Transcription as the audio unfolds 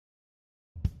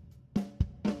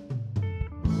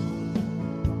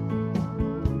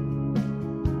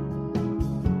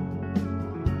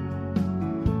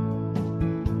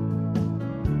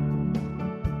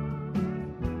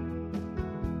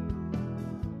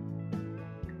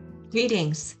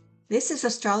Greetings. This is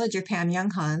astrologer Pam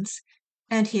Younghans,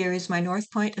 and here is my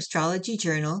North Point Astrology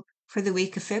Journal for the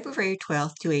week of February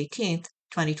 12th to 18th,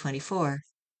 2024.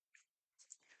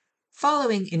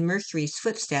 Following in Mercury's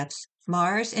footsteps,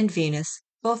 Mars and Venus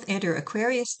both enter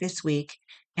Aquarius this week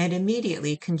and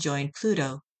immediately conjoin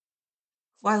Pluto.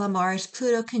 While a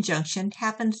Mars-Pluto conjunction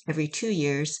happens every 2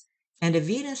 years and a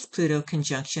Venus-Pluto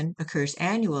conjunction occurs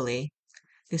annually,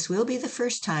 this will be the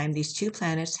first time these two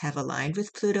planets have aligned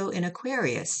with Pluto in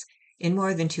Aquarius in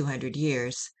more than 200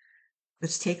 years.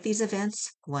 Let's take these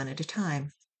events one at a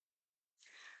time.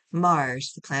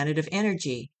 Mars, the planet of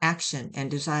energy, action,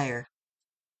 and desire.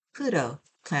 Pluto,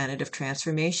 planet of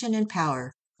transformation and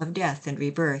power, of death and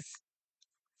rebirth.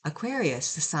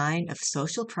 Aquarius, the sign of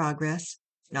social progress,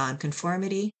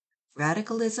 nonconformity,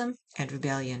 radicalism, and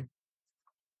rebellion.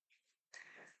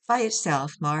 By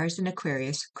itself, Mars in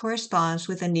Aquarius corresponds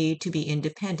with a need to be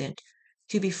independent,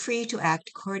 to be free to act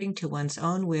according to one's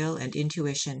own will and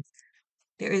intuition.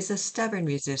 There is a stubborn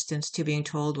resistance to being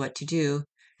told what to do,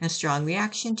 and strong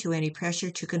reaction to any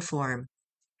pressure to conform.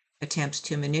 Attempts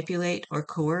to manipulate or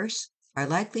coerce are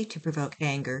likely to provoke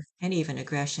anger and even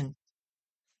aggression.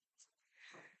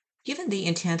 Given the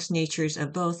intense natures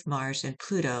of both Mars and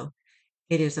Pluto,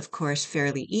 it is of course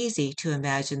fairly easy to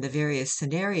imagine the various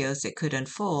scenarios that could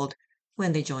unfold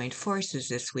when they joined forces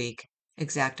this week,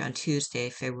 exact on Tuesday,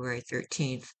 February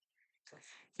 13th.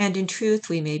 And in truth,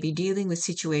 we may be dealing with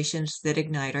situations that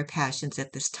ignite our passions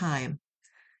at this time.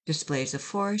 Displays of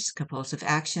force, compulsive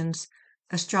actions,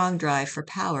 a strong drive for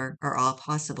power are all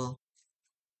possible.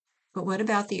 But what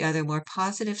about the other more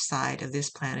positive side of this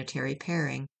planetary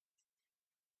pairing?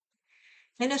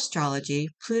 In astrology,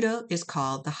 Pluto is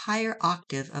called the higher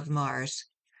octave of Mars.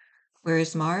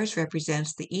 Whereas Mars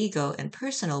represents the ego and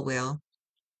personal will,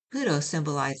 Pluto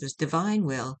symbolizes divine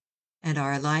will and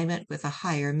our alignment with a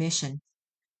higher mission.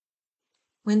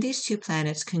 When these two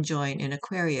planets conjoin in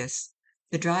Aquarius,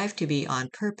 the drive to be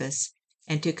on purpose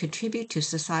and to contribute to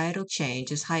societal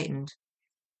change is heightened.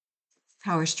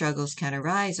 Power struggles can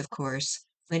arise, of course,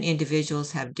 when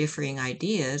individuals have differing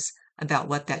ideas about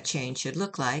what that change should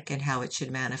look like and how it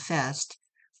should manifest.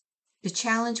 The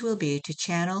challenge will be to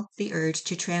channel the urge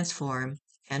to transform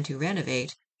and to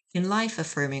renovate in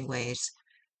life-affirming ways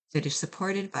that is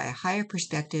supported by a higher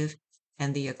perspective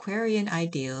and the Aquarian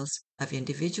ideals of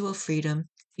individual freedom,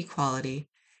 equality,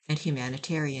 and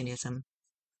humanitarianism.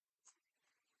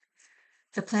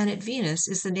 The planet Venus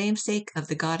is the namesake of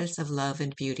the goddess of love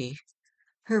and beauty.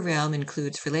 Her realm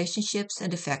includes relationships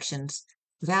and affections,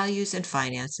 values and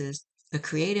finances, the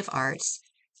creative arts,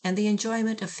 and the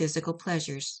enjoyment of physical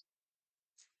pleasures.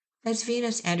 As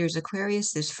Venus enters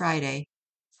Aquarius this Friday,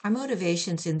 our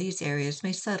motivations in these areas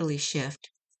may subtly shift.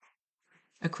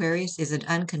 Aquarius is an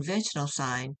unconventional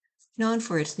sign, known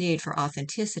for its need for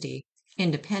authenticity,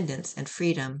 independence, and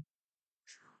freedom.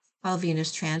 While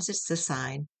Venus transits the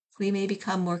sign, we may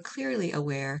become more clearly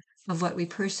aware of what we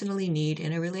personally need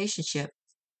in a relationship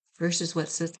versus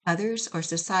what others or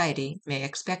society may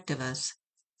expect of us.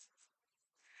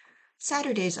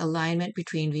 Saturday's alignment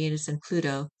between Venus and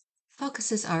Pluto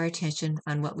focuses our attention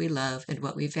on what we love and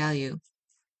what we value.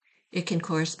 It can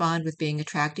correspond with being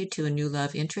attracted to a new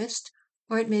love interest,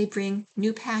 or it may bring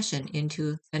new passion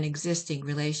into an existing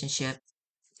relationship.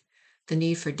 The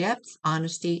need for depth,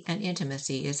 honesty, and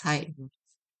intimacy is heightened.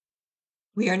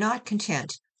 We are not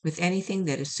content with anything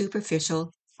that is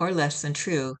superficial or less than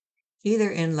true,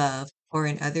 either in love or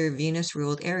in other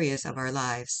Venus-ruled areas of our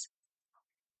lives.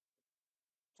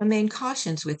 The main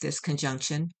cautions with this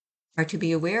conjunction are to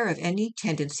be aware of any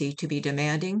tendency to be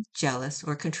demanding, jealous,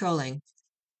 or controlling.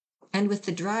 And with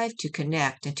the drive to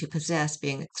connect and to possess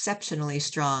being exceptionally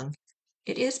strong,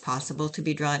 it is possible to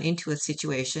be drawn into a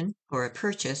situation or a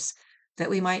purchase that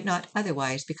we might not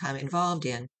otherwise become involved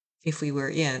in if we were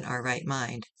in our right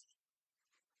mind.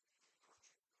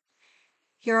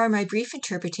 Here are my brief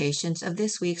interpretations of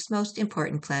this week's most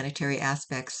important planetary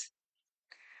aspects.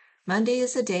 Monday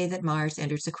is the day that Mars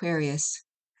enters Aquarius.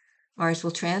 Mars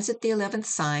will transit the 11th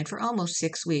sign for almost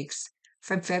 6 weeks,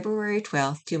 from February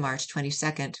 12th to March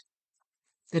 22nd.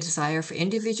 The desire for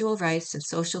individual rights and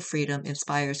social freedom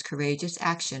inspires courageous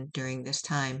action during this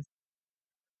time.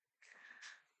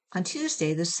 On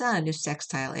Tuesday, the Sun is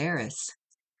sextile Eris.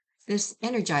 This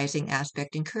energizing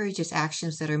aspect encourages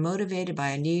actions that are motivated by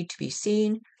a need to be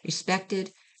seen,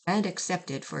 respected, and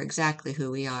accepted for exactly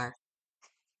who we are.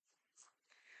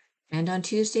 And on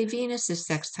Tuesday, Venus is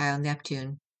sextile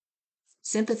Neptune.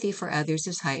 Sympathy for others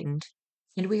is heightened,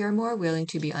 and we are more willing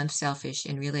to be unselfish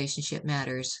in relationship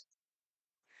matters.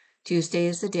 Tuesday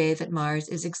is the day that Mars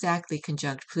is exactly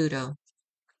conjunct Pluto.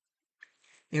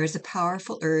 There is a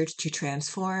powerful urge to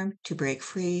transform, to break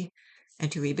free,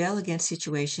 and to rebel against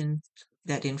situations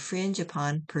that infringe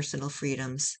upon personal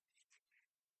freedoms.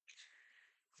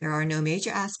 There are no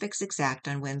major aspects exact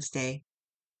on Wednesday.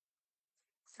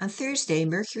 On Thursday,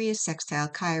 Mercury is sextile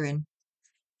Chiron.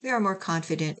 We are more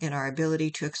confident in our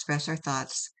ability to express our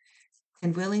thoughts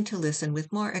and willing to listen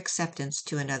with more acceptance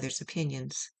to another's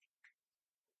opinions.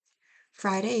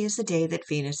 Friday is the day that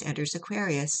Venus enters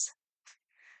Aquarius.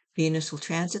 Venus will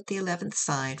transit the 11th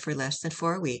sign for less than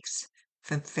 4 weeks,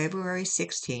 from February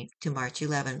 16th to March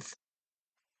 11th.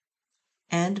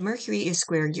 And Mercury is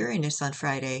square Uranus on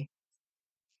Friday.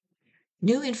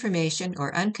 New information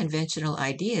or unconventional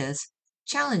ideas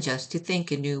challenge us to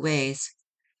think in new ways.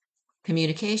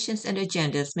 Communications and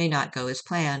agendas may not go as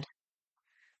planned.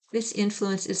 This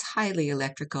influence is highly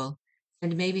electrical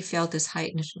and may be felt as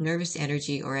heightened nervous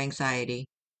energy or anxiety.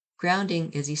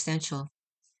 Grounding is essential.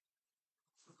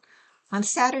 On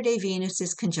Saturday, Venus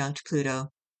is conjunct Pluto.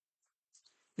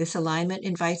 This alignment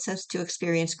invites us to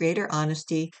experience greater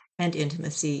honesty and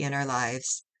intimacy in our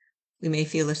lives. We may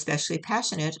feel especially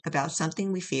passionate about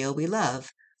something we feel we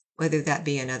love, whether that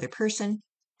be another person,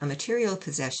 a material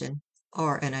possession,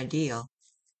 or an ideal.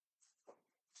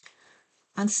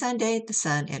 On Sunday, the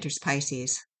Sun enters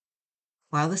Pisces.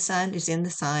 While the Sun is in the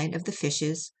sign of the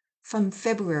Fishes from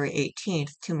February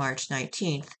 18th to March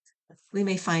 19th, we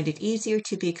may find it easier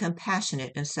to be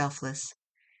compassionate and selfless.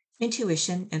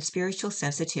 Intuition and spiritual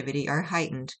sensitivity are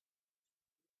heightened.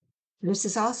 This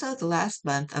is also the last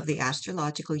month of the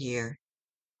astrological year.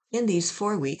 In these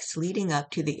 4 weeks leading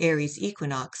up to the Aries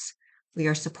equinox, we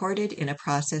are supported in a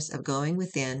process of going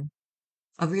within,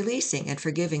 of releasing and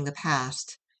forgiving the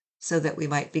past, so that we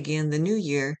might begin the new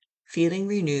year feeling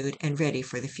renewed and ready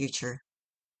for the future.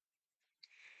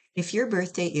 If your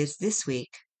birthday is this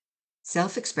week,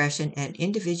 self-expression and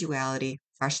individuality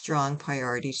are strong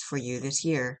priorities for you this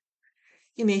year.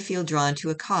 You may feel drawn to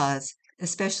a cause,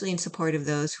 especially in support of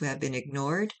those who have been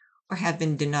ignored or have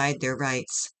been denied their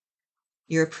rights.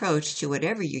 Your approach to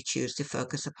whatever you choose to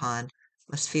focus upon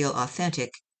must feel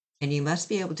authentic, and you must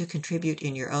be able to contribute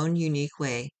in your own unique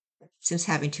way, since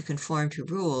having to conform to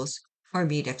rules or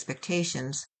meet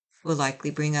expectations will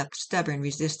likely bring up stubborn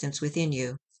resistance within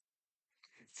you.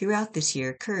 Throughout this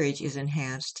year, courage is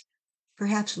enhanced,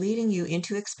 perhaps leading you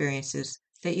into experiences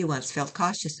that you once felt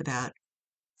cautious about.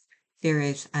 There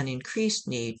is an increased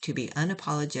need to be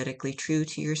unapologetically true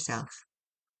to yourself.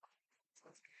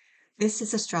 This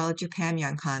is astrologer Pam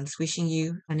Young-Hans wishing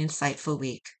you an insightful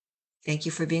week. Thank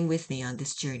you for being with me on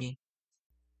this journey.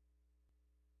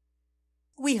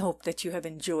 We hope that you have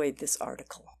enjoyed this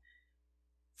article.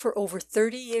 For over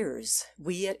 30 years,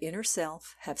 we at Inner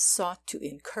Self have sought to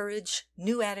encourage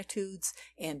new attitudes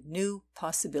and new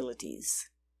possibilities.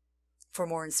 For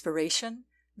more inspiration,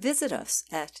 visit us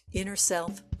at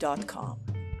innerself.com.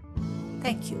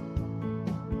 Thank you.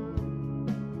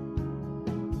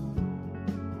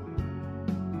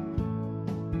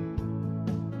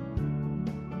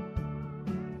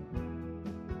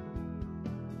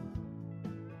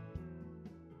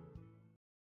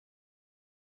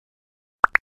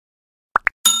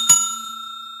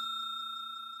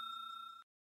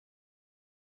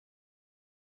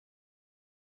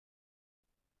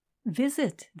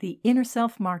 Visit the Inner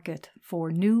Self Market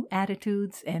for new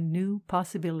attitudes and new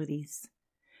possibilities.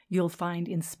 You'll find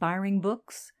inspiring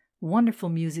books, wonderful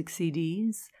music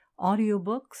CDs,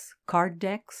 audiobooks, card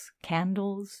decks,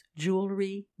 candles,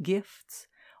 jewelry, gifts,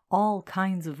 all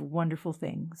kinds of wonderful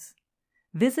things.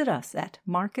 Visit us at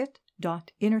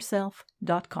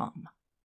market.innerself.com.